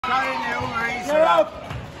carrying the Uber Eats around.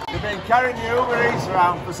 They've been carrying the Uber Eats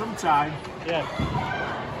around for some time. Yeah.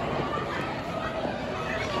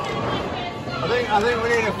 I think we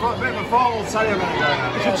need a bit of a formal ceremony going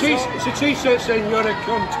on. It's a t-shirt saying you're a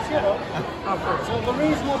cunt. Shut up. So the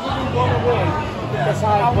reason I didn't want to win because I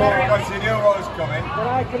bought. Because you knew what was coming. But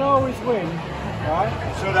I can always win, right?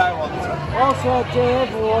 Should I want to? Also,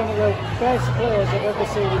 Dave was one of the best players I've ever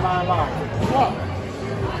seen in my life. What?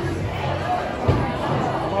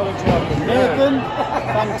 Not a joke. Nathan,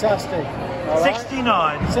 fantastic. Right?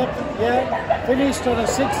 69. Yeah, finished on a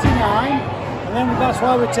 69, and then that's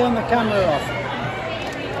why we turned the camera off.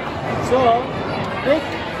 So, Nick.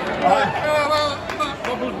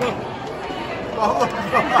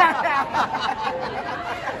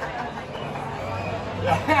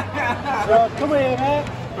 So, come here, mate.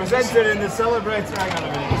 Presented in the celebrator. Hang on a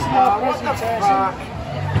minute. What the fuck?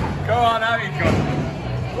 Go on, how you got?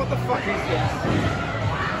 What the fuck is this?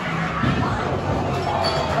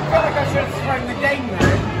 I feel like I should have thrown the game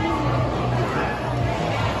now.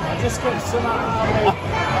 I just got some out of me.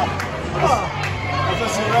 I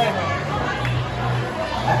just surrender.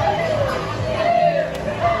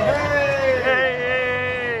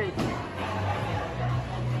 Hey!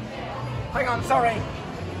 Hang on, sorry.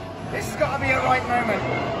 This has got to be a right moment.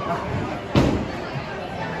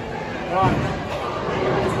 Right.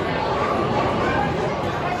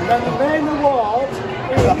 And then the main award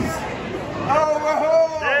is.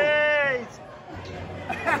 Hey!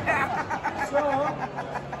 So,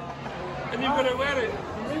 And you've got to wear it.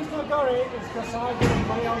 the reason I got it is because I didn't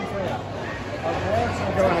put it on for you. Okay, so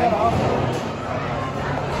Go take on. it off.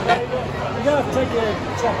 You're going to take your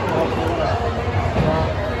jacket off.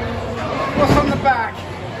 What's on the back?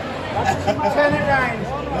 Turn it round.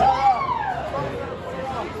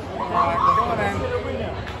 Right, go on in.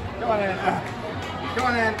 Go on in. Go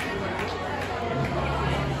on in.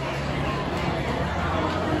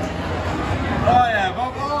 Oh yeah,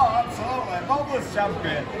 oh absolutely. Bobbler's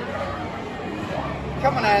champion.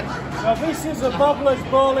 Come on in. So this is a Bobbler's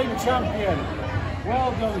bowling champion.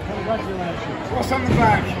 Well done, congratulations. What's on the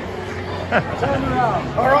back? Turn around.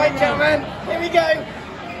 Alright gentlemen, here we go.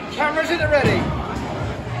 Cameras in it ready.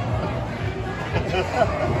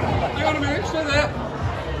 Hang on a minute, stay there.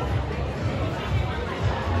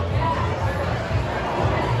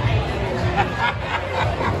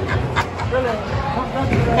 Brilliant.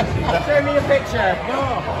 Congratulations. Show me a picture. No.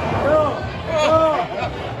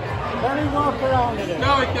 Let him walk around in it.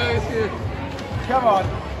 No, it goes here. Come on.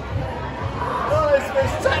 Oh, it's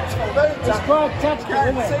tactful, don't it? It's quite tactical, Get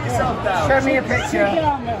isn't it? sit yourself down. Show me a picture. Sit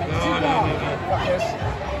down, mate. Sit down.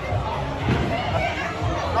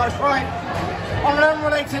 That's right. On an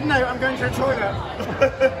unrelated note, I'm going to the toilet.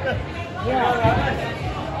 Yeah.